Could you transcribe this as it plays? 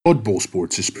Oddball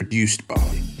Sports is produced by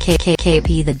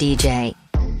KKKP the DJ.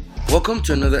 Welcome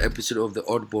to another episode of the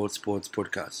Oddball Sports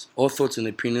Podcast. All thoughts and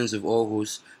opinions of all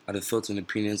hosts are the thoughts and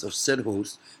opinions of said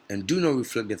host and do not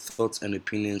reflect the thoughts and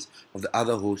opinions of the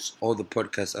other hosts or the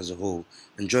podcast as a whole.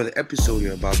 Enjoy the episode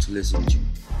you're about to listen to.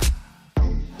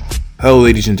 Hello,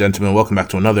 ladies and gentlemen. Welcome back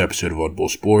to another episode of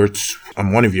Oddball Sports.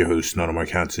 I'm one of your hosts, Nana Mark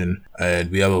Hansen, and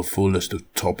we have a full list of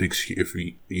topics here for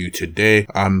you today.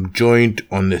 I'm joined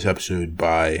on this episode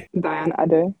by Diane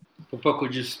Ado. Papa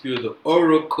could just spill the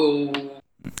oracle.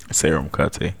 Serum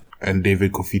Kate. And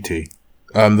David Kofite.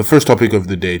 The first topic of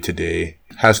the day today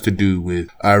has to do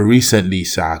with our recently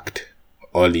sacked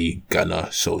Ole Gunnar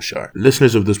Solskjaer.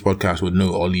 Listeners of this podcast would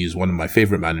know Ole is one of my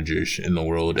favorite managers in the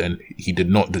world, and he did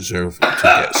not deserve to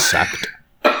get sacked.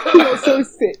 You're so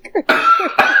sick.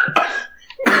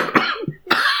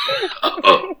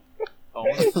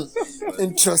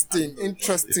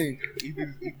 Interesting.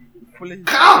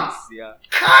 Come!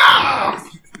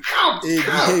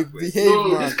 Hey, behave, No,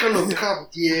 man. this kind of cap,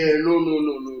 yeah, no.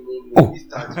 Oh.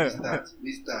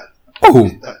 Restart. Oh,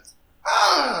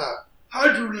 How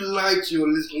do you lie to your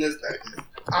listeners like this?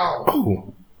 Ow.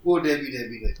 oh. Debbie.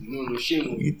 No, shame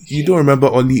on you. You don't remember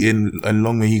Ole in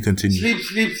long when he continued.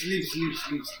 Sleep.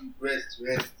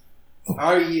 Rest.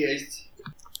 R-E-S-T.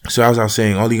 So as I was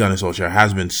saying, Ole Gunnar Solskjaer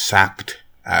has been sacked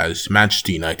as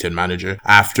Manchester United manager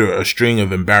after a string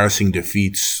of embarrassing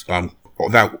defeats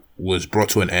that was brought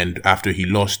to an end after he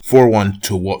lost 4-1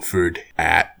 to Watford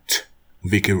at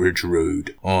Vicarage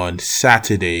Road on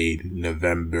Saturday,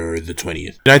 November the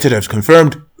 20th. United have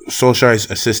confirmed Solskjaer's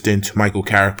assistant, Michael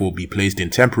Carrick, will be placed in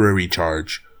temporary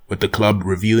charge, with the club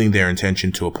revealing their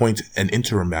intention to appoint an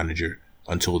interim manager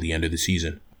until the end of the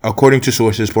season. According to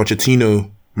sources, Mauricio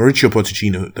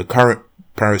Pochettino, the current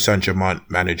Paris Saint-Germain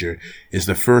manager, is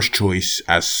the first choice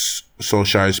as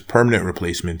Solskjaer's permanent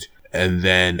replacement, and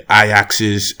then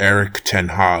Ajax's Erik ten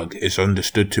Hag is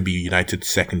understood to be United's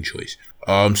second choice.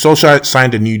 Solskjaer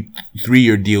signed a new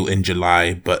 3-year deal in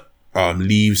July, but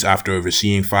leaves after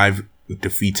overseeing 5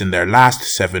 defeats in their last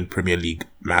 7 Premier League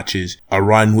matches, a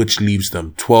run which leaves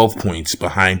them 12 points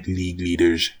behind league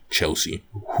leaders Chelsea.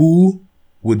 Who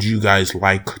would you guys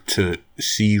like to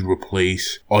see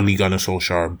replace Ole Gunnar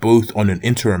Solskjaer, both on an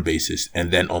interim basis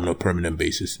and then on a permanent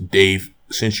basis? Dave,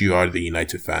 since you are the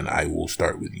United fan, I will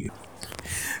start with you.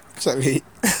 Charlie,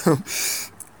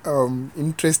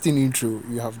 interesting intro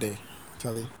you have there,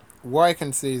 Charlie. What I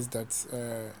can say is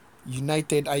that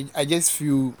United, I just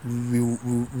feel we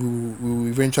will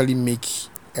eventually make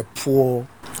a poor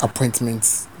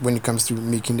appointment when it comes to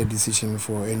making the decision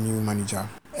for a new manager.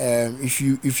 If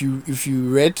you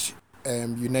read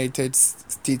United's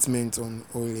statement on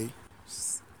Ole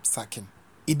sacking,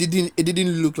 it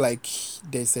didn't look like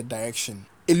there's a direction.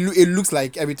 It looks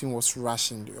like everything was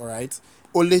rationed. All right,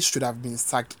 Ole should have been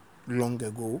sacked long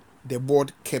ago. The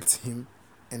board kept him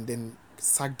and then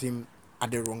sacked him at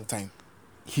the wrong time.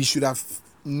 He should have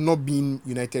not been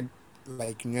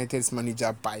United's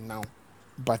manager by now,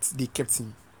 but they kept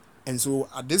him. And so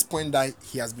at this point that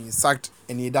he has been sacked,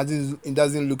 and it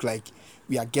doesn't look like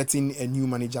we are getting a new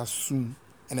manager soon.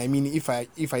 And I mean, if I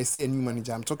say a new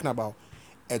manager, I'm talking about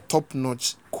a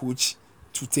top-notch coach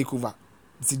to take over.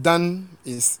 Zidane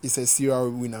is a serial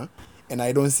winner, and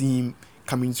I don't see him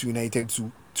coming to United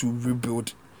to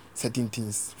rebuild certain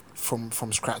things from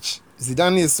scratch.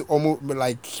 Zidane is almost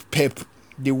like Pep.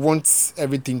 They want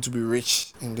everything to be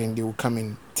rich, and then they will come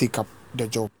and take up the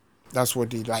job. That's what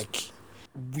they like.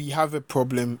 We have a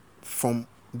problem from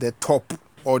the top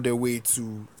all the way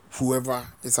to whoever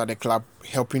is at the club,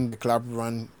 helping the club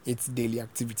run its daily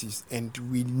activities. And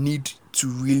we need to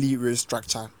really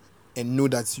restructure and know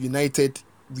that United,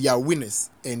 we are winners.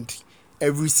 And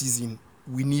every season,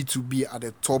 we need to be at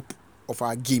the top of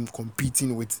our game,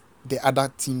 competing with the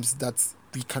other teams that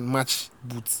we can match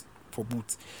boot for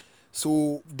boot.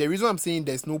 So the reason I'm saying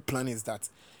there's no plan is that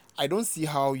I don't see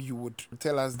how you would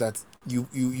tell us that you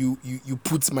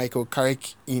put Michael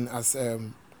Carrick in as a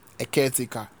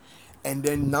caretaker, and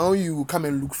then now you come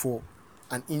and look for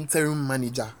an interim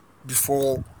manager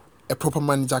before a proper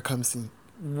manager comes in.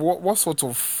 What sort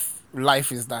of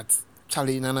life is that,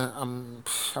 Charlie? Nana, I'm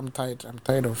tired. I'm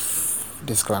tired of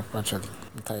this club. Actually,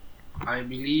 I'm tired. I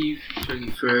believe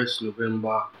 21st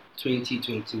November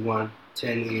 2021,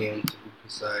 10 a.m. to be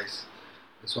precise.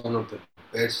 It's one of the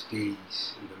best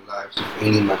days in the lives of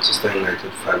any Manchester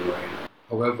United fan right now.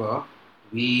 However,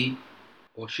 we,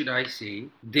 or should I say,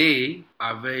 they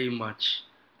are very much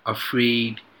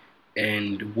afraid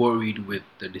and worried with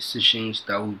the decisions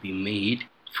that will be made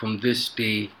from this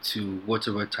day to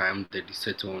whatever time they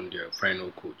settle on their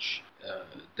final coach.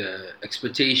 The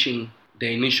expectation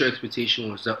the initial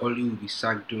expectation was that Oli would be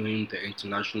sacked during the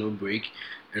international break,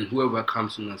 and whoever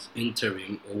comes in as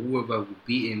interim or whoever would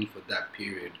be in for that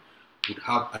period would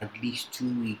have at least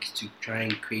 2 weeks to try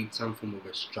and create some form of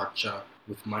a structure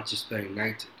with Manchester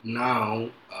United.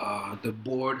 Now, the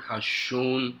board has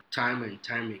shown time and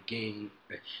time again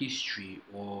a history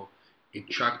or a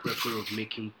track record of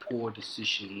making poor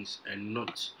decisions and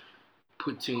not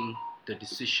putting the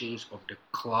decisions of the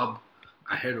club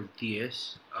ahead of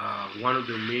theirs. One of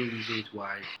the main reasons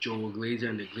why Joe Glazer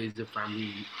and the Glazer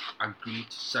family agreed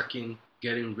to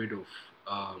getting rid of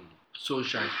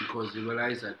Solskjaer is because they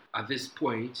realized that at this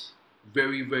point,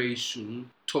 very, very soon,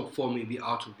 top four may be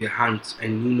out of their hands.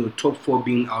 And top four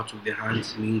being out of their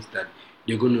hands means that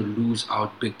they're going to lose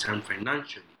out big time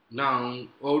financially. Now,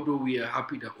 although we are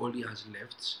happy that Oli has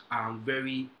left, I'm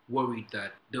very worried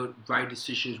that the right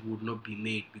decisions would not be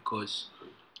made because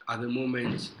at the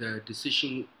moment, the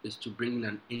decision is to bring in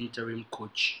an interim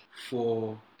coach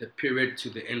for the period to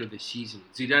the end of the season.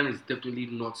 Zidane is definitely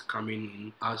not coming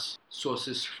in, as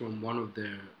sources from one of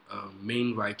the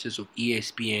main writers of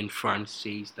ESPN France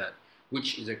says that,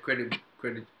 which is a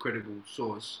credible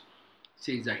source,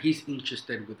 says that he's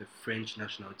interested with the French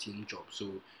national team job.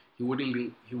 So he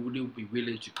wouldn't be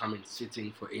willing to come and sit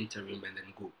in for interim and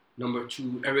then go. Number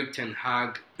 2, Eric Ten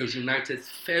Hag is United's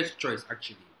first choice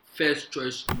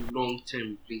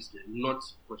long-term replacement, not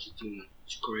Pochettino,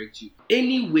 to correct you.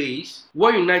 Anyways,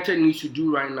 what United needs to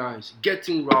do right now is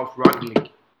getting Ralph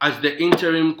Ragnick as the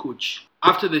interim coach.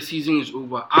 After the season is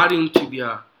over, add him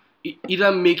to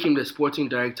either make him the sporting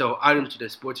director or add him to the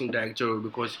sporting director role,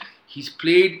 because he's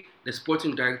played the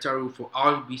sporting director role for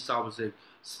RB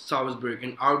Salzburg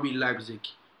and RB Leipzig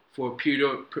for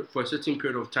a certain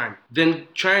period of time. Then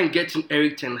try and get in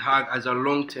Eric Ten Hag as a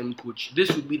long-term coach.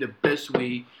 This would be the best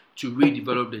way to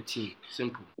redevelop the team.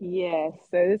 Simple. Yeah,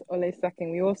 so this Ole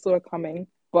sacking, we all saw it coming.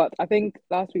 But I think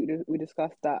last week we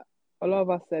discussed that a lot of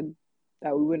us said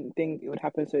that we wouldn't think it would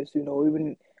happen so soon, or it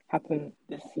wouldn't happen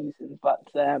this season. But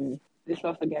this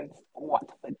loss against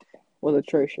Watford was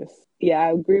atrocious. Yeah,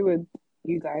 I agree with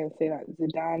you guys saying that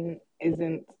Zidane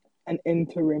isn't an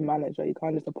interim manager. You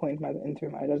can't just appoint him as an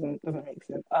interim manager. It doesn't make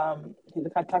sense. He's the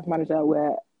type of manager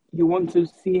where you want to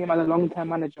see him as a long-term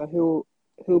manager. He'll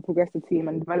progress the team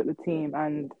and develop the team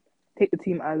and take the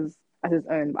team as his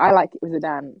own. But I like it with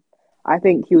Zidane. I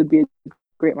think he would be a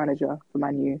great manager for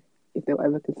Man U if they'll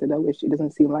ever consider, which it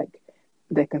doesn't seem like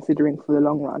they're considering for the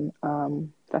long run.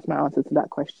 That's my answer to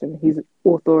that question. He's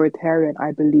authoritarian,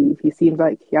 I believe. He seems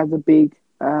like he has a big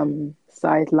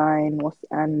sideline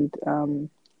and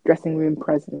dressing room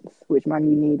presence, which Man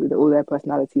U need with all their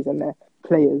personalities and their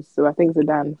players. So I think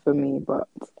Zidane for me, but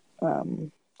it's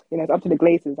up to the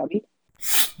Glazers, Abby.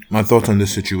 My thoughts on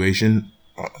this situation,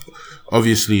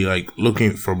 obviously, like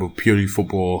looking from a purely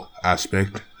football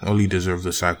aspect, Oli deserved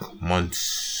the sack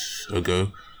months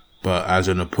ago. But as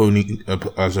an opposing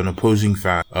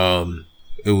fan,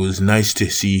 it was nice to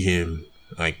see him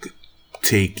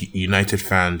take United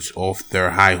fans off their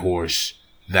high horse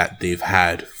that they've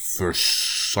had for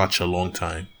such a long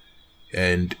time.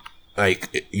 And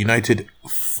United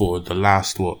for the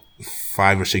last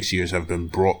 5 or 6 years have been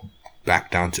brought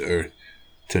back down to earth,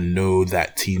 to know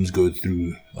that teams go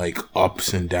through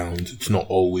ups and downs. It's not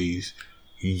always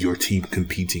your team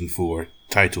competing for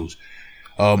titles.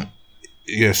 So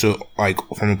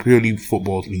from a purely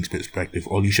football league's perspective,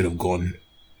 Oli should have gone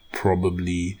long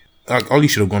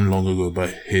ago,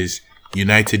 but his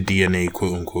United DNA,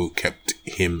 quote unquote, kept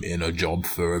him in a job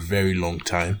for a very long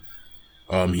time.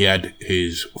 He had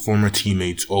his former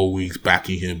teammates always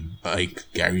backing him, like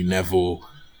Gary Neville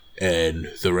and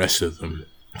the rest of them.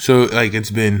 So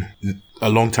it's been a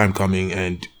long time coming,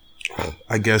 and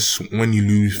I guess when you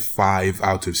lose 5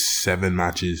 out of 7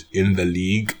 matches in the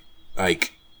league,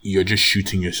 you're just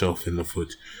shooting yourself in the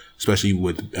foot, especially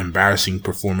with embarrassing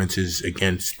performances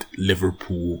against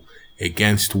Liverpool,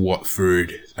 against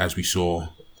Watford, as we saw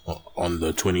on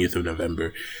the 20th of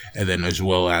November, and then as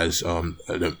well as a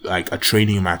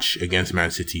training match against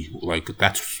Man City.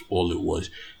 That's all it was.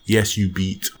 Yes, you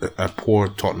beat a poor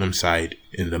Tottenham side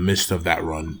in the midst of that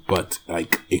run, but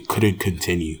it couldn't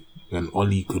continue. And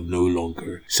Oli could no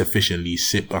longer sufficiently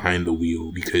sit behind the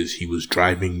wheel because he was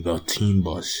driving the team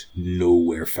bus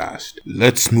nowhere fast.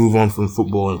 Let's move on from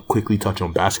football and quickly touch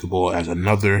on basketball, as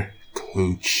another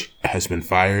coach has been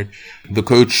fired. The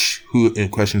coach who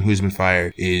has been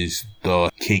fired is the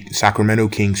Sacramento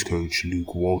Kings coach,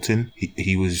 Luke Walton.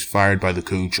 He was fired by the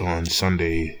coach on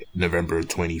Sunday, November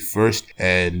 21st,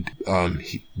 and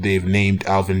they've named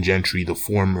Alvin Gentry, the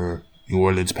former New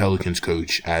Orleans Pelicans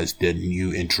coach as the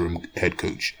new interim head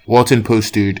coach. Walton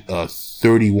posted a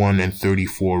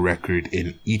 31-34 record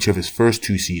in each of his first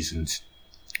 2 seasons,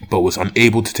 but was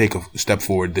unable to take a step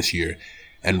forward this year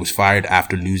and was fired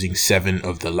after losing 7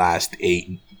 of the last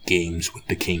 8 games with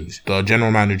the Kings. The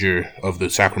general manager of the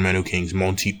Sacramento Kings,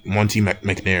 Monty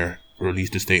McNair,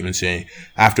 released a statement saying,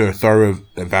 "After a thorough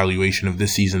evaluation of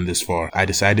this season this far, I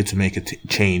decided to make a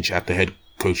change at the head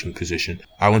coaching position.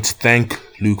 I want to thank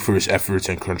Luke for his efforts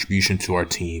and contribution to our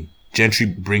team. Gentry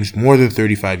brings more than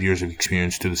 35 years of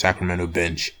experience to the Sacramento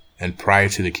bench, and prior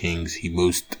to the Kings, he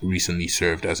most recently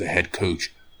served as a head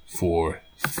coach for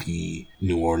the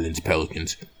New Orleans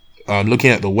Pelicans."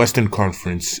 Looking at the Western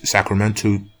Conference,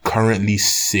 Sacramento currently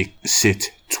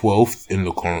sit 12th in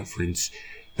the conference.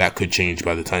 That could change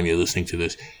by the time you're listening to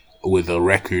this, with a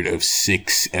record of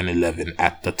 6-11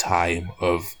 at the time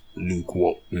of Luke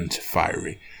Walton's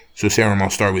firing. So, Sarah, I'll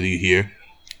start with you here.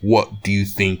 What do you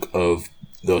think of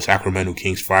the Sacramento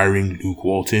Kings firing Luke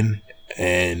Walton?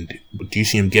 And do you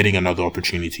see him getting another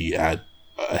opportunity at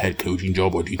a head coaching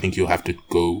job, or do you think he'll have to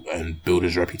go and build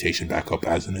his reputation back up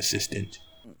as an assistant?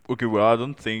 Okay, well, I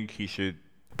don't think he should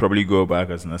probably go back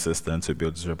as an assistant to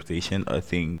build his reputation. I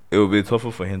think it will be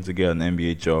tougher for him to get an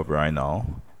NBA job right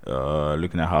now,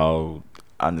 looking at how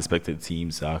unexpected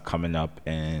teams are coming up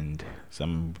and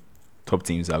some top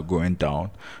teams are going down.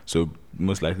 So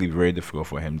most likely very difficult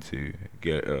for him to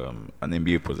get an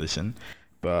NBA position.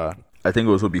 But I think it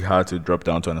will also be hard to drop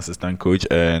down to an assistant coach,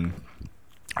 and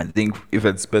I think if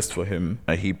it's best for him,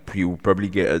 he will probably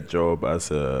get a job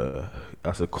as a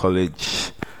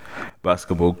college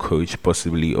basketball coach,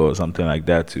 possibly, or something like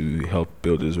that, to help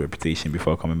build his reputation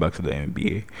before coming back to the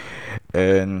NBA.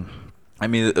 And I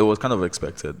mean, it was kind of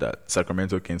expected that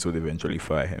Sacramento Kings would eventually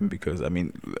fire him because, I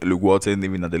mean, Luke Walton,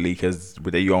 even at the Lakers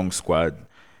with a young squad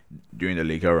during the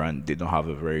Laker run, they don't have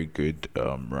a very good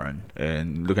run.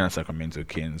 And looking at Sacramento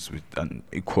Kings with an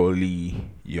equally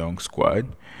young squad,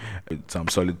 with some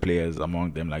solid players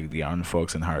among them like De'Aaron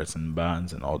Fox and Harrison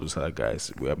Barnes and all those other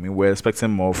guys. I mean, we're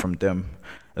expecting more from them,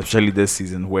 especially this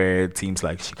season where teams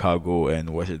like Chicago and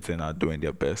Washington are doing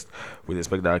their best. We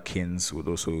expect that Kings would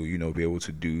also, be able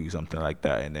to do something like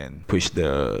that and then push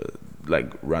the,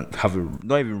 run,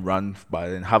 not even run, but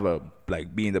then have a,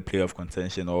 be in the playoff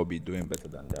contention or be doing better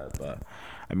than that. But,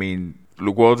 I mean,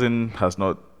 Luke Walton has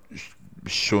not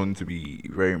shown to be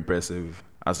very impressive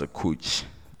as a coach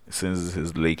since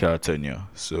his Laker tenure.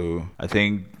 So, I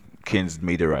think Kings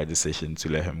made the right decision to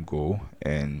let him go,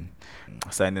 and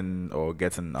signing or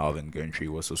getting Alvin Gentry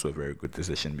was also a very good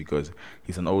decision because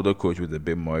he's an older coach with a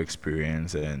bit more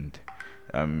experience, and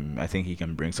I think he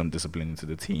can bring some discipline into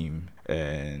the team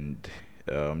and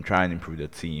try and improve the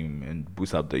team and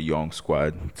boost up the young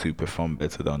squad to perform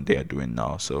better than they are doing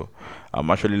now. So I'm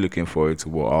actually looking forward to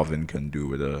what Alvin can do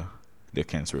with the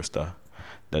Kings roster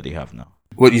that they have now.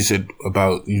 What you said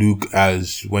about Luke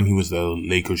as when he was the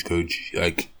Lakers coach,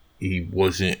 he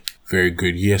wasn't very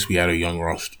good. Yes, we had a young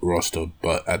roster,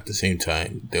 but at the same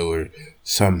time, there were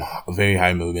some very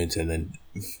high moments and then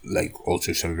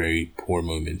also some very poor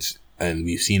moments. And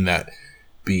we've seen that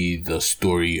be the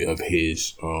story of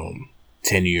his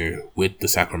tenure with the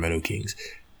Sacramento Kings.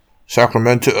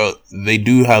 Sacramento, they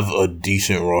do have a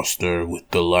decent roster with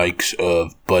the likes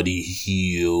of Buddy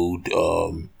Hield,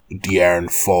 De'Aaron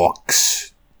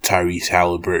Fox, Tyrese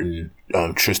Halliburton,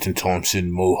 Tristan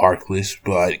Thompson, Mo Harkless,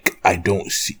 but I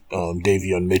don't see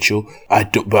Davion Mitchell. I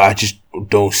just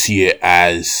don't see it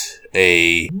as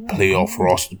a playoff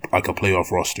roster, like a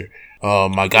playoff roster.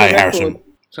 My guy Harrison.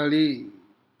 Charlie,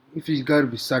 if he's got to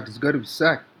be sacked, he's got to be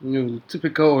sacked.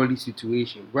 Typical early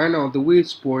situation. Right now, the way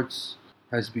sports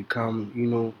has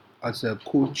become, as a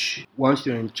coach, once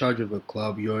you're in charge of a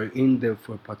club, you're in there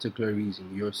for a particular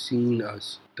reason. You're seen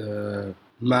as the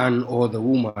man or the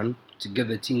woman to get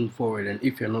the team forward, and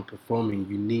if you're not performing,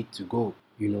 you need to go.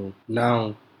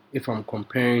 Now, if I'm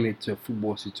comparing it to a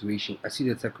football situation, I see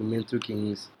the Sacramento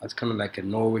Kings as kind of like a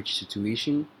Norwich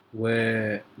situation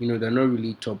where they're not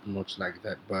really top notch like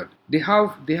that, but they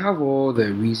have all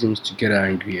the reasons to get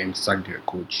angry and sack their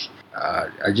coach.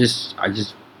 I just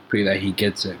pray that he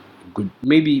gets a good.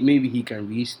 Maybe he can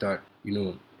restart.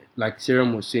 Like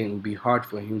Serum was saying, it would be hard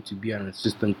for him to be an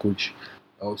assistant coach,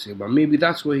 I would say, but maybe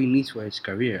that's what he needs for his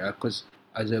career. Because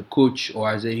as a coach or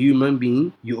as a human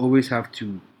being, you always have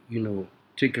to,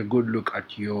 take a good look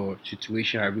at your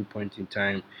situation at every point in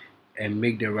time and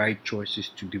make the right choices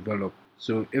to develop.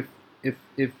 So if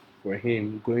for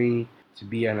him going to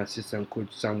be an assistant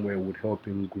coach somewhere would help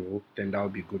him grow, then that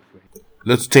would be good for him.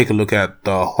 Let's take a look at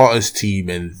the hottest team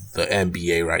in the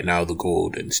NBA right now, the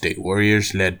Golden State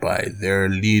Warriors, led by their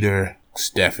leader,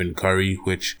 Steph and Curry,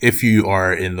 which if you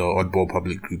are in the Oddball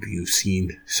Public group, you've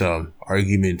seen some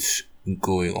arguments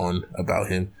going on about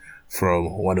him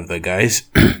from one of the guys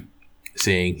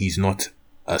saying he's not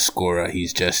a scorer,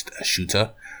 he's just a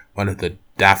shooter. One of the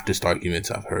daftest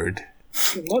arguments I've heard.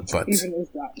 What But even is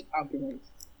that argument?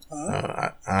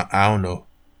 I don't know.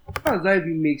 How does that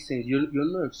even make sense? You're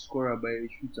not a scorer but a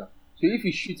shooter. So if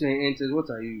you shoot and enters, what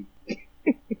are you?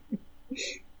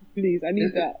 Please, I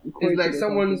need that. It's like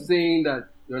someone saying that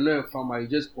you're not a farmer, you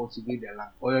just cultivate the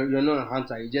land. Or you're not a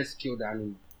hunter, you just kill the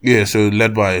animal. Yeah, so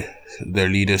led by their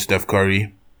leader, Steph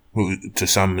Curry, who to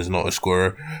some is not a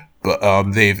scorer.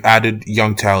 But they've added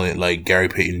young talent like Gary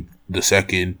Payton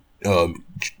II,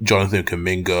 Jonathan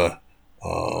Kuminga,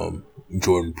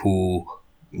 Jordan Poole,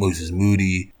 Moses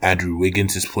Moody, Andrew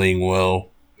Wiggins is playing well.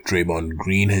 Draymond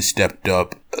Green has stepped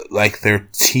up. Like, their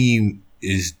team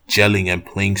is gelling and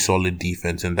playing solid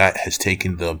defense, and that has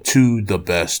taken them to the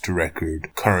best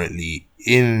record currently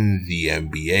in the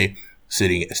NBA,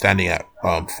 standing at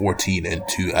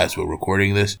 14-2 as we're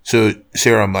recording this. So,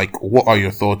 Sarah, Mike, what are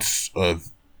your thoughts of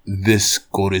this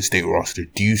Golden State roster?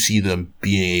 Do you see them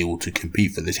being able to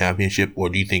compete for the championship, or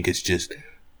do you think it's just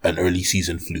an early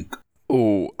season fluke?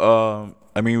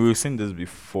 I mean, we've seen this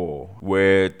before,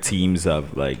 where teams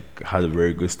have had a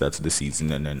very good start to the season,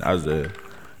 and then as the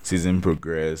season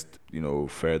progressed,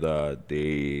 further,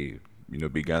 they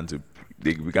began to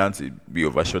be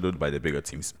overshadowed by the bigger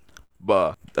teams.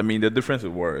 But I mean, the difference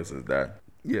with Warriors is that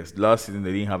yes, last season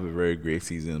they didn't have a very great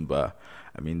season, but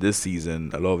I mean, this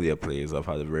season a lot of their players have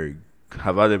had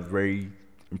a very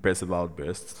impressive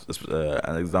outbursts.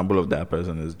 An example of that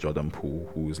person is Jordan Poole,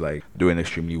 who's doing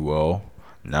extremely well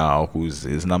now,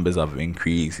 his numbers have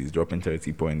increased. He's dropping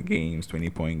 30-point games,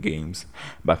 20-point games,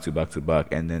 back to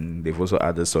back, and then they've also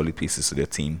added solid pieces to their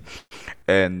team.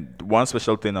 And one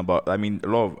special thing a lot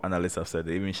of analysts have said,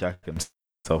 even Shaq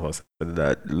himself has said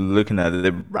that, looking at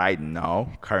it right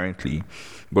now, currently,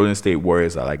 Golden State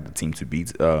Warriors are the team to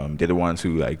beat. They're the ones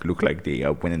who look like they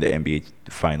are winning the NBA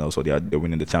finals, or they're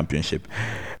winning the championship.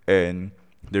 And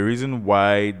the reason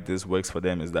why this works for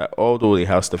them is that although they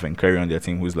have Stephen Curry on their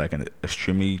team, who's an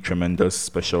extremely tremendous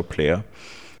special player,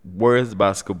 Warriors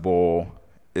basketball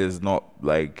is not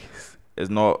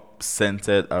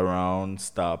centered around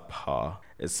star power.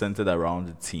 It's centered around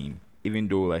the team. Even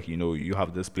though you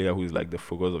have this player who's the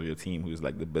focus of your team, who's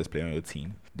the best player on your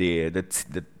team, the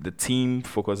team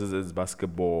focuses its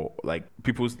basketball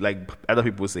other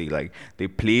people say they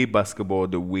play basketball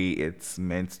the way it's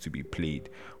meant to be played,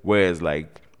 whereas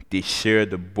they share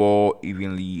the ball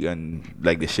evenly, and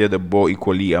they share the ball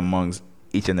equally amongst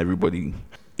each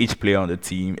player on the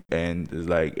team, and it's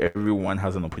everyone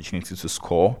has an opportunity to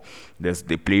score.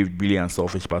 They play really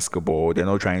unselfish basketball. They're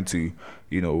not trying to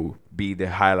be the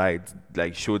highlight,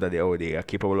 show that they are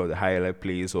capable of the highlight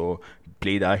plays or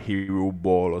play that hero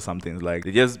ball or something.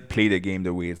 They just play the game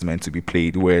the way it's meant to be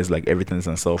played, whereas everything's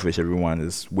unselfish. Everyone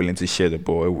is willing to share the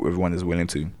ball. Everyone is willing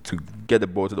to get the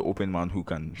ball to the open man who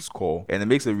can score, and it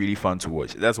makes it really fun to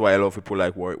watch. That's why a lot of people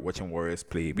like watching Warriors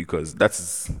play, because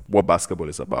that's what basketball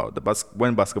is about.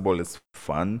 When basketball is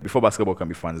fun, before basketball can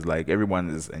be fun, it's everyone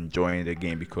is enjoying the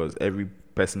game, because every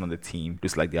person on the team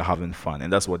looks like they're having fun,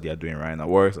 and that's what they're doing right now.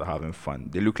 Warriors are having fun.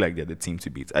 They look like they're the team to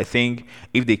beat. I think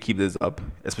if they keep this up,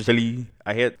 especially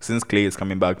I heard since Clay is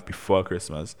coming back before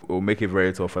Christmas, it will make it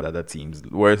very tough for the other teams.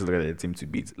 Warriors look like the team to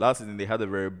beat. Last season they had a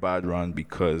very bad run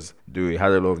because they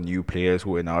had a lot of new players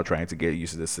who are now trying to get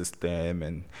used to the system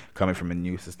and coming from a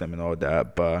new system and all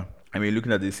that. But I mean,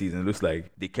 looking at this season, it looks like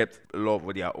they kept a lot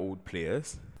of their old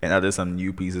players and added some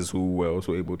new pieces who were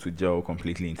also able to gel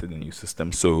completely into the new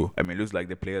system. So, I mean, it looks like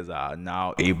the players are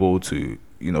now able to,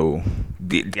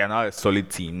 they are now a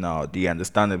solid team now. They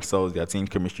understand themselves. Their team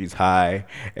chemistry is high.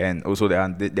 And also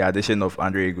the addition of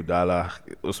Andre Iguodala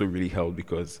also really helped,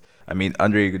 because, I mean,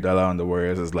 Andre Iguodala on the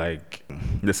Warriors is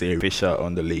let's say, Fisher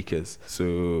on the Lakers.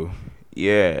 So,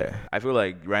 yeah, I feel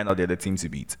like right now they're the team to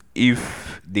beat.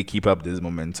 If they keep up this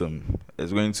momentum,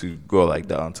 it's going to go like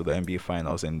that until the NBA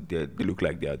Finals, and they look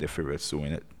like they are the favorites to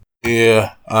win it.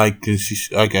 Yeah, I can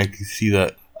see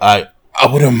that. I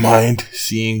wouldn't mind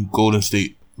seeing Golden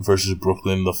State versus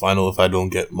Brooklyn in the final if I don't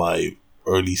get my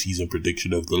early season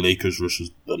prediction of the Lakers versus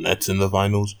the Nets in the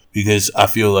finals, because I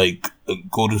feel like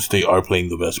Golden State are playing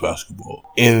the best basketball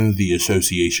in the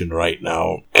association right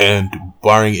now, and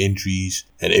barring injuries,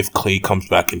 and if Clay comes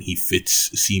back and he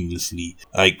fits seamlessly,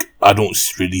 I don't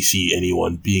really see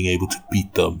anyone being able to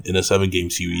beat them in a 7-game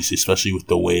series, especially with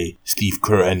the way Steve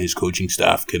Kerr and his coaching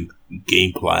staff can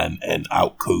game plan and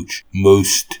outcoach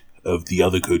most of the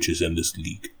other coaches in this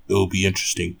league. It'll be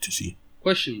interesting to see.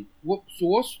 Question: what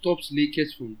stops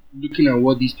Lakers from looking at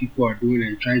what these people are doing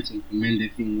and trying to implement the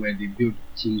thing where they build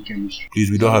team chemistry?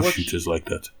 Because we So don't I have watch. shooters like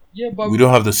that. Yeah, but We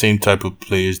don't have the same type of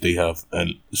players they have,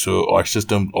 and so our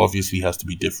system obviously has to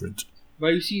be different.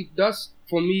 you see, that's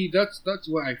for me. That's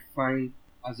what I find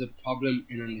as a problem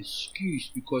and an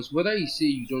excuse, because whether you say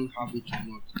you don't have it or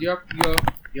not,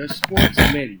 you're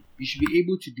sportsmen. You should be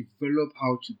able to develop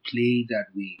how to play that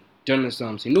way. Do you understand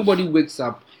what I'm saying? Nobody wakes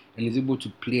up and is able to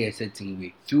play a certain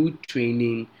way through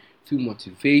training, through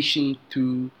motivation,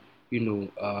 through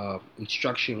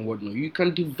instruction and whatnot. You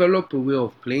can develop a way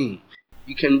of playing.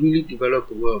 You can really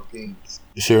develop a way of playing.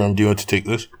 Sharon, do you want to take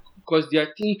this? Because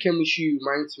their team chemistry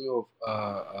reminds me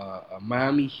of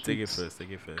Miami Take it Heat. first. Take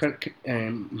it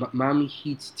first. Miami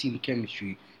Heat's team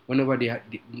chemistry. Whenever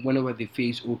they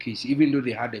face OKC, even though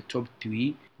they had the top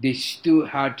three, they still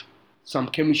had some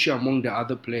chemistry among the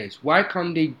other players. Why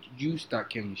can't they use that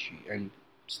chemistry and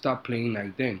start playing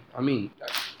like them? I mean,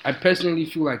 I personally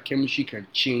feel like chemistry can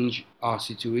change our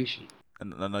situation.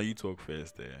 And now you talk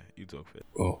first. There, you talk first.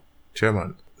 Oh,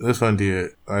 Chairman, this one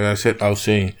there, like I was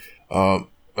saying,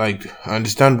 like, I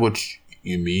understand what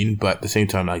you mean, but at the same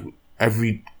time, like,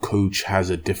 every coach has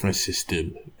a different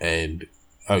system and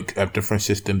like a different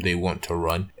system they want to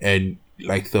run, and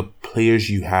like the players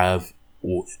you have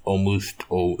will almost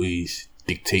always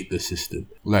dictate the system.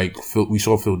 Like we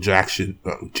saw Phil Jackson,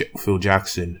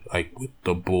 like with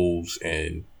the Bulls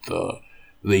and the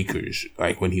Lakers,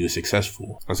 like when he was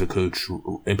successful as a coach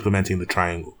implementing the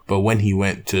triangle. But when he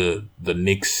went to the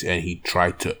Knicks and he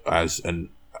tried to, as an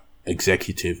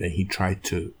executive, and he tried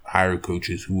to hire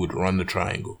coaches who would run the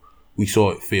triangle, we saw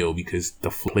it fail because the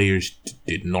players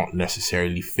did not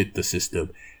necessarily fit the system,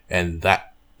 and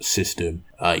that system,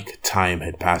 like, time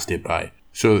had passed it by.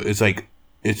 So it's like,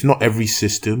 it's not every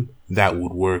system that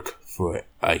would work for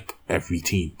like every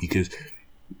team, because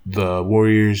the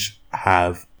Warriors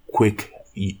have quick,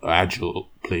 agile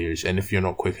players, and if you're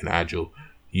not quick and agile,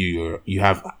 you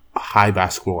have high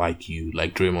basketball IQ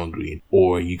like Draymond Green,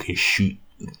 or you can shoot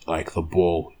like the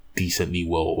ball decently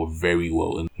well or very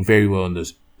well, and very well in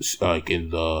this, like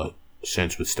in the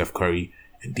sense with Steph Curry,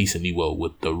 and decently well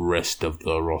with the rest of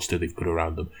the roster they've put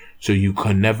around them. So you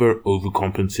can never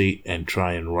overcompensate and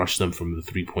try and rush them from the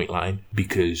 3-point line,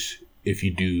 because if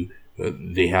you do,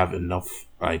 they have enough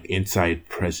like inside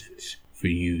presence for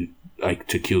you, like,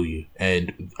 to kill you.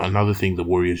 And another thing the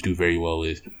Warriors do very well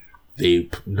is they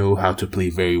know how to play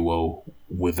very well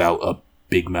without a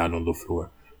big man on the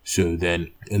floor. So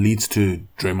then it leads to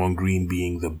Draymond Green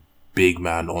being the big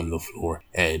man on the floor,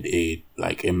 and it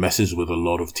messes with a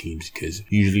lot of teams, because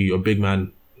usually your big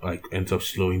man like ends up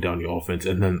slowing down your offense,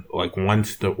 and then like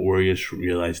once the Warriors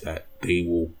realize that,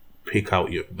 they'll pick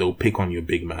on your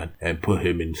big man and put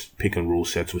him in pick and roll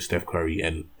sets with Steph Curry,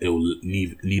 and it'll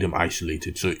lead him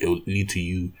isolated. So it'll lead to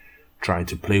you trying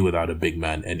to play without a big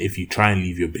man, and if you try and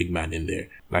leave your big man in there,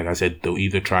 like I said, they'll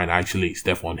either try and isolate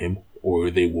Steph on him, or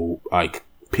they will like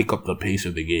pick up the pace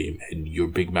of the game, and your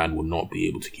big man will not be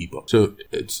able to keep up. So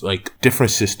it's like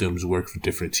different systems work for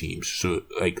different teams. So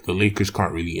like the Lakers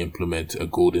can't really implement a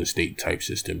Golden State type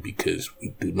system because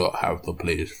we do not have the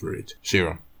players for it.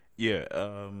 Sharon.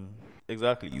 Yeah,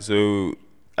 exactly. So,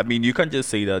 I mean, you can't just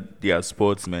say that they are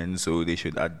sportsmen, so they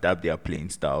should adapt their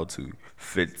playing style to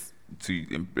fit,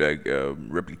 to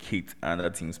replicate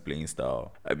another team's playing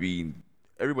style. I mean,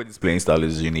 everybody's playing style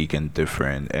is unique and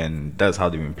different, and that's how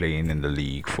they've been playing in the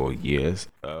league for years.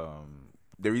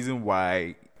 The reason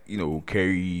why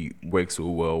Kerry works so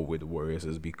well with the Warriors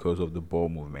is because of the ball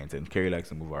movement, and Kerry likes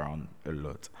to move around a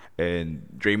lot. And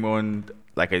Draymond,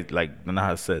 like Nana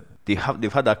has said, they've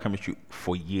had that chemistry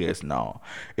for years now.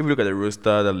 If you look at the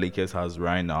roster that Lakers has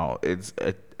right now, it's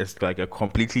like a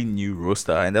completely new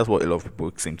roster, and that's what a lot of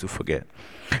people seem to forget.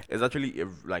 It's actually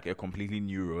a completely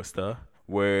new roster,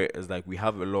 where it's like we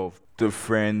have a lot of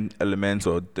different elements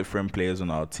or different players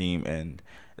on our team, and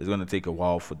it's going to take a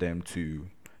while for them to,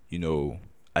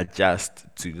 adjust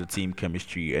to the team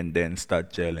chemistry and then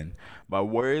start gelling. But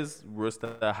Warriors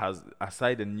roster has,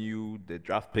 aside the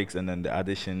draft picks and then the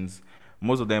additions,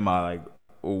 most of them are like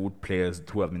old players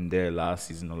who have been there last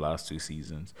season or last 2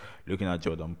 seasons. Looking at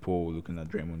Jordan Poole, looking at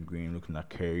Draymond Green, looking at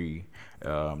Curry,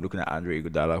 looking at Andre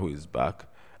Iguodala, who is back.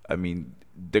 I mean,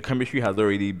 the chemistry has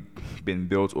already been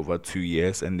built over 2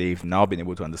 years, and they've now been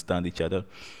able to understand each other.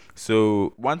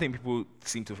 So one thing people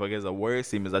seem to forget is that Warriors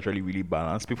team is actually really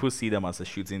balanced. People see them as a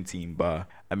shooting team, but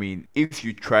I mean, if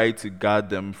you try to guard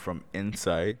them from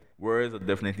inside, Warriors are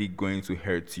definitely going to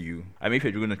hurt you. I mean, if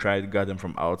you're going to try to guard them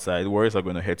from outside, Warriors are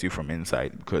going to hurt you from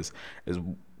inside, because it's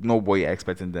know what you're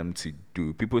expecting them to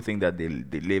do. People think that they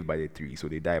live by the three, so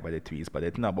they die by the threes. But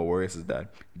the thing about Warriors is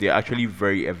that they're actually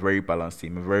a very balanced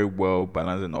team, a very well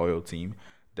balanced and oiled team.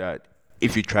 That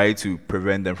if you try to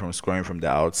prevent them from scoring from the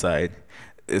outside,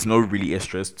 it's not really a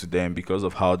stress to them because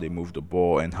of how they move the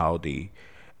ball and how they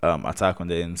attack on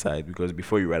the inside. Because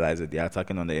before you realize it, they're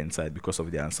attacking on the inside because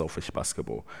of their unselfish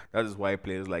basketball. That is why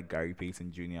players like Gary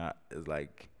Payton Jr. is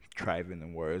like thriving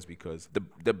in Warriors because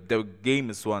the game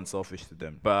is so unselfish to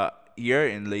them. But here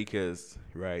in Lakers,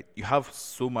 right, you have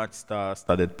so much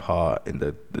studded power in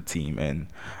the team, and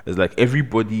it's like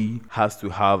everybody has to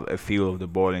have a feel of the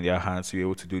ball in their hands to be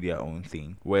able to do their own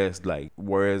thing. Whereas like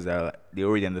Warriors are they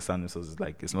already understand themselves. It's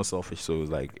like it's not selfish, so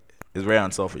it's like it's very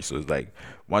unselfish. So it's like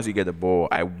once you get the ball,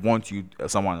 I want you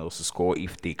someone else to score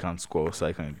if they can't score, so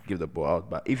I can give the ball out.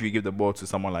 But if you give the ball to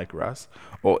someone like Russ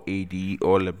or AD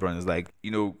or LeBron, it's like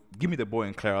give me the ball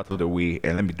and clear out of the way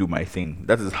and let me do my thing.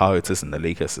 That is how it is in the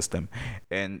Lakers system,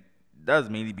 and that's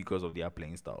mainly because of their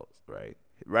playing styles, right?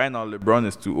 Right now, LeBron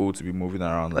is too old to be moving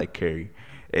around like Curry,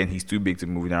 and he's too big to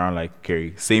be moving around like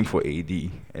Curry. Same for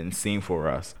AD, and same for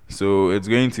us. So it's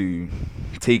going to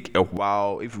take a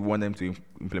while if you want them to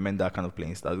implement that kind of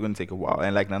playing style. It's going to take a while.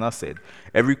 And like Nana said,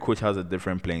 every coach has a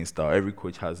different playing style. Every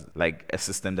coach has like a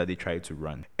system that they try to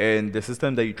run, and the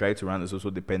system that you try to run is also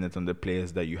dependent on the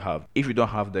players that you have. If you don't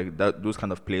have those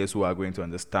kind of players who are going to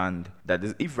understand that,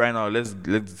 if right now, let's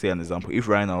say an example. If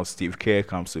right now Steve Kerr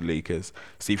comes to Lakers,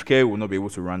 Steve Kerr will not be able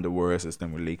to run the Warriors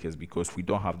system with Lakers because we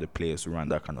don't have the players to run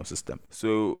that kind of system.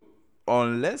 So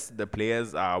unless the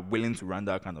players are willing to run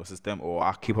that kind of system or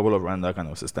are capable of running that kind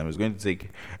of system, it's going to take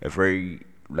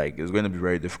it's going to be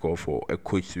very difficult for a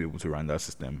coach to be able to run that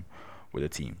system with a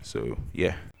team. So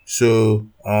yeah. So,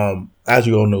 as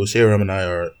you all know, Sarah and I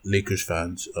are Lakers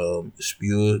fans.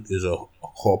 Spew is a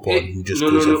hop on who just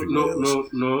goes everywhere else.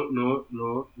 No,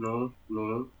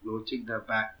 take that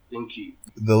back. Thank you.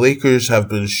 The Lakers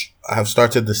have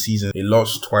started the season. They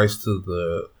lost twice to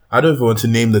the. I don't even want to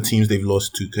name the teams they've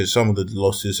lost to because some of the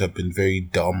losses have been very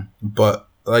dumb. But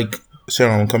like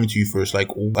Sarah, I'm coming to you first.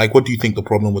 Like, what do you think the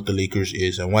problem with the Lakers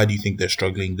is, and why do you think they're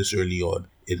struggling this early on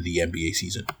in the NBA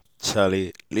season?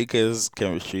 Charlie, Lakers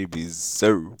chemistry be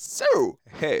zero. Zero.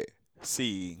 Hey,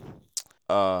 see,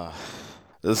 uh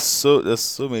there's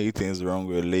so many things wrong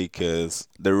with Lakers.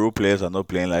 The role players are not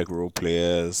playing like role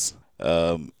players.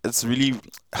 It's really,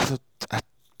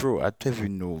 bro, I don't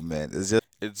even know, man.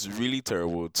 It's really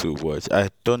terrible to watch. I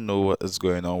don't know what is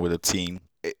going on with the team.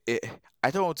 I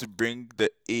don't want to bring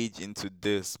the age into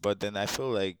this, but then I feel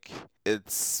like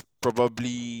it's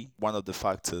probably one of the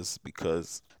factors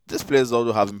because these players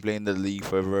also have been playing the league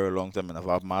for a very long time and have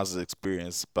had massive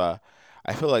experience, but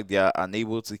I feel like they are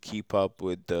unable to keep up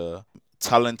with the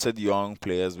talented young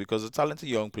players because the talented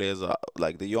young players are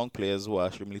like the young players who are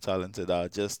extremely talented are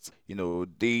just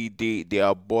they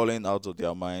are balling out of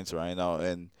their minds right now,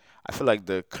 and I feel like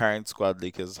the current squad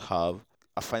Lakers have,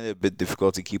 I find it a bit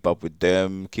difficult to keep up with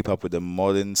them, keep up with the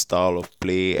modern style of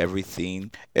play,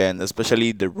 everything, and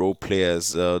especially the role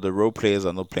players. The role players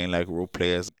are not playing like role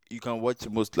players. You can watch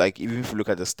most, like, even if you look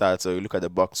at the stats or you look at the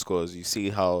box scores, you see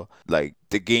how like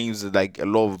the games, like a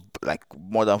lot of like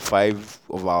more than five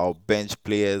of our bench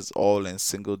players all in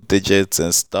single digits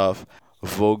and stuff.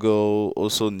 Vogel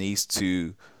also needs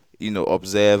to,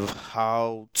 observe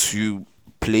how to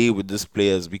play with these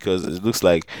players because it looks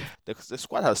like the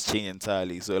squad has changed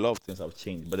entirely. So a lot of things have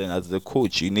changed. But then as the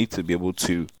coach, you need to be able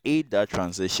to aid that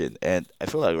transition. And I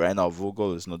feel like right now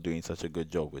Vogel is not doing such a good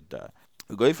job with that.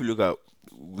 Because if you look at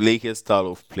Lakers' style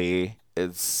of play,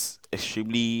 it's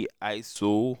extremely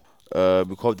ISO.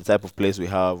 Because of the type of players we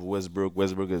have,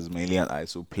 Westbrook is mainly an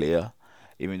ISO player,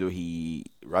 even though he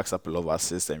racks up a lot of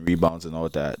assists and rebounds and all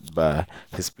that. But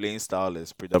his playing style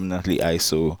is predominantly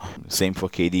ISO. Same for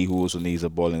KD, who also needs the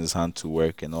ball in his hand to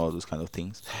work and all those kind of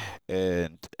things.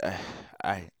 And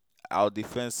I our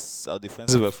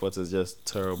defensive effort is just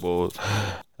terrible.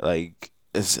 Like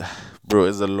it's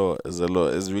a lot. It's a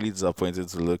lot. It's really disappointing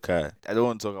to look at. I don't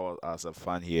want to talk about as a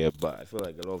fan here, but I feel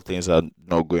like a lot of things are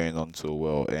not going on so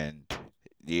well, and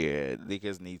yeah,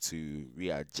 Lakers need to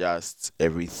readjust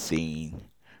everything.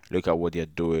 Look at what they're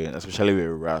doing, especially with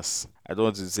Russ. I don't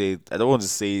want to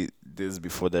say this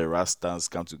before the Russ stance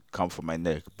come from my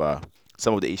neck, but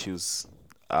some of the issues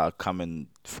are coming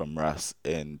from Russ,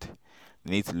 and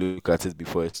they need to look at it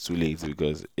before it's too late.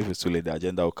 Because if it's too late, the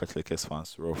agenda will catch Lakers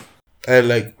fans rough. And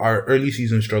like our early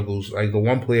season struggles, like the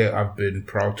one player I've been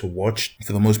proud to watch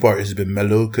for the most part has been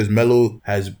Melo, because Melo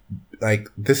has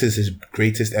this is his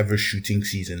greatest ever shooting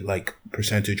season, like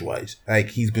percentage wise. Like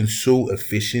he's been so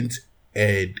efficient,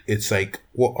 and it's like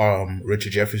what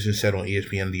Richard Jefferson said on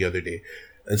ESPN the other day.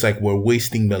 it's like we're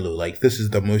wasting Melo. Like, this is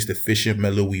the most efficient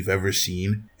Melo we've ever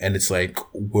seen, and it's like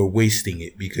we're wasting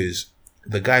it because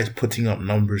the guy's putting up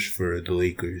numbers for the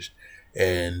Lakers,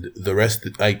 and the rest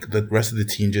of the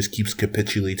team just keeps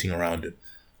capitulating around it.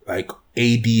 Like,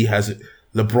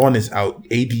 LeBron is out.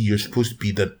 AD, you're supposed to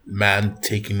be the man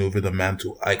taking over the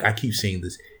mantle. Like, I keep saying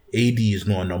this. AD is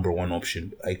not a number one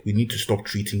option. Like, we need to stop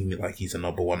treating him like he's a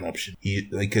number one option.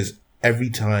 Because every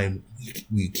time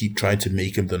we keep trying to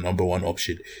make him the number one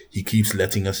option, he keeps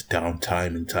letting us down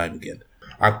time and time again.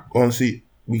 Honestly,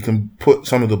 we can put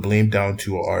some of the blame down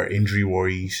to our injury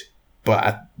worries, but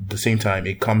at the same time,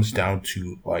 it comes down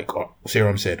to, like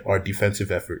Serum said, our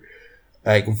defensive effort.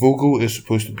 Like, Vogel is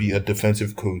supposed to be a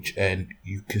defensive coach, and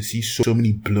you can see so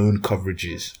many blown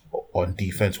coverages on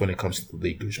defense when it comes to the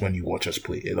Lakers when you watch us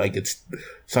play.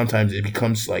 Sometimes it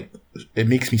becomes like, it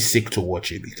makes me sick to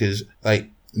watch it because,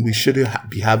 like, we shouldn't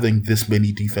be having this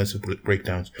many defensive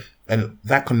breakdowns. And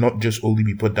that cannot just only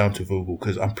be put down to Vogel,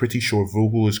 because I'm pretty sure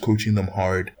Vogel is coaching them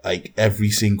hard, like, every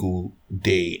single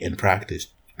day in practice.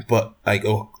 But, like,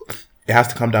 it has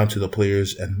to come down to the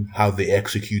players and how they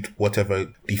execute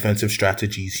whatever defensive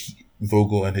strategies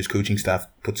Vogel and his coaching staff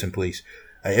puts in place.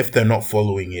 If they're not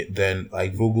following it, then,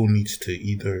 like, Vogel needs to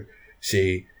either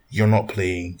say, you're not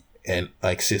playing, and,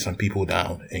 like, sit some people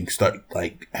down and start,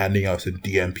 like, handing out some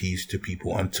DMPs to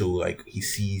people until, like, he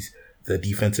sees the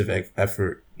defensive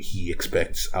effort he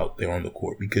expects out there on the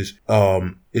court. Because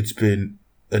it's been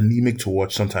anemic to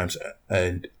watch sometimes,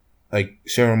 and, like,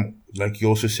 Serum, like you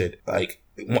also said, like,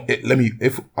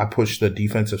 if I push the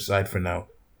defensive side for now,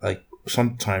 like,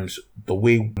 sometimes the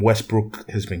way Westbrook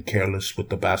has been careless with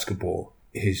the basketball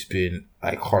has been,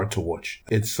 like, hard to watch.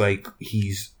 It's like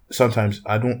sometimes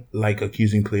I don't like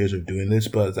accusing players of doing this,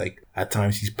 but, like, at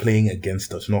times he's playing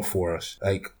against us, not for us.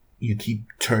 Like, you keep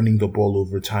turning the ball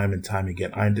over time and time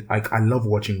again. I love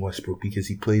watching Westbrook because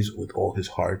he plays with all his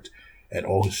heart and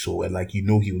all his soul, and, like, he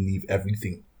will leave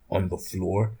everything on the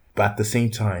floor. But at the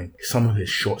same time, some of his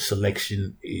shot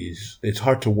selection it's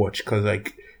hard to watch because,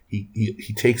 like,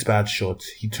 he takes bad shots.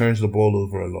 He turns the ball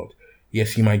over a lot.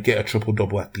 Yes, he might get a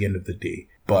triple-double at the end of the day,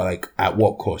 but, like, at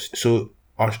what cost? So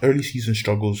our early season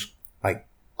struggles, like,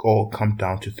 all come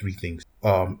down to three things.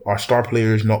 Our star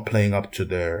players not playing up to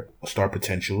their star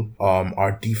potential,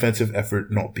 our defensive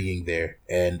effort not being there,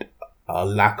 and a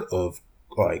lack of,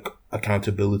 like,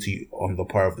 accountability on the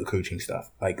part of the coaching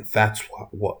staff. Like, that's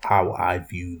how I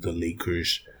view the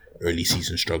Lakers' early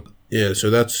season struggle. Yeah, so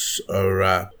that's a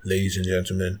wrap, ladies and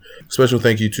gentlemen. Special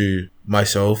thank you to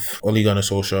myself, Ole Gunnar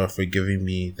Solskjaer, for giving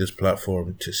me this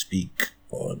platform to speak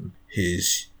on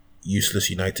his useless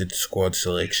United squad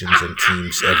selections and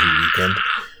teams every weekend.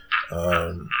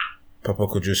 Papa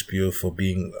Kojospio for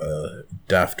being a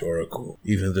daft oracle,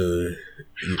 even though...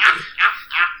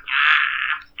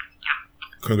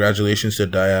 Congratulations to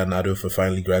Daya Nado for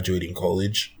finally graduating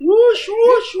college. Whoosh,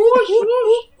 whoosh, whoosh,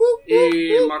 whoosh.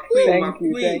 Hey, my queen, Thank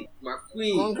you. my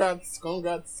queen. Congrats,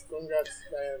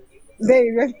 Diane.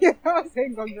 Dave, I was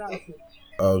saying congrats.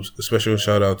 A special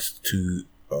shout out to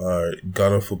our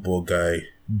Ghana football guy,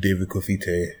 David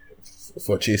Kofite,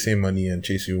 for chasing money and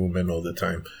chasing women all the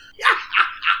time.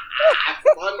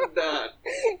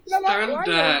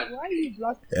 Standard. Why you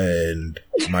lost? And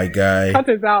my guy... Cut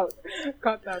it out.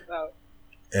 Cut that out.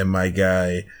 And my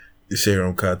guy,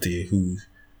 Serum Kati, who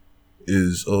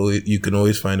is you can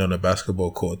always find on a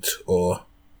basketball court or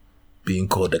being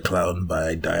called a clown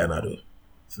by Diana.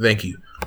 Thank you.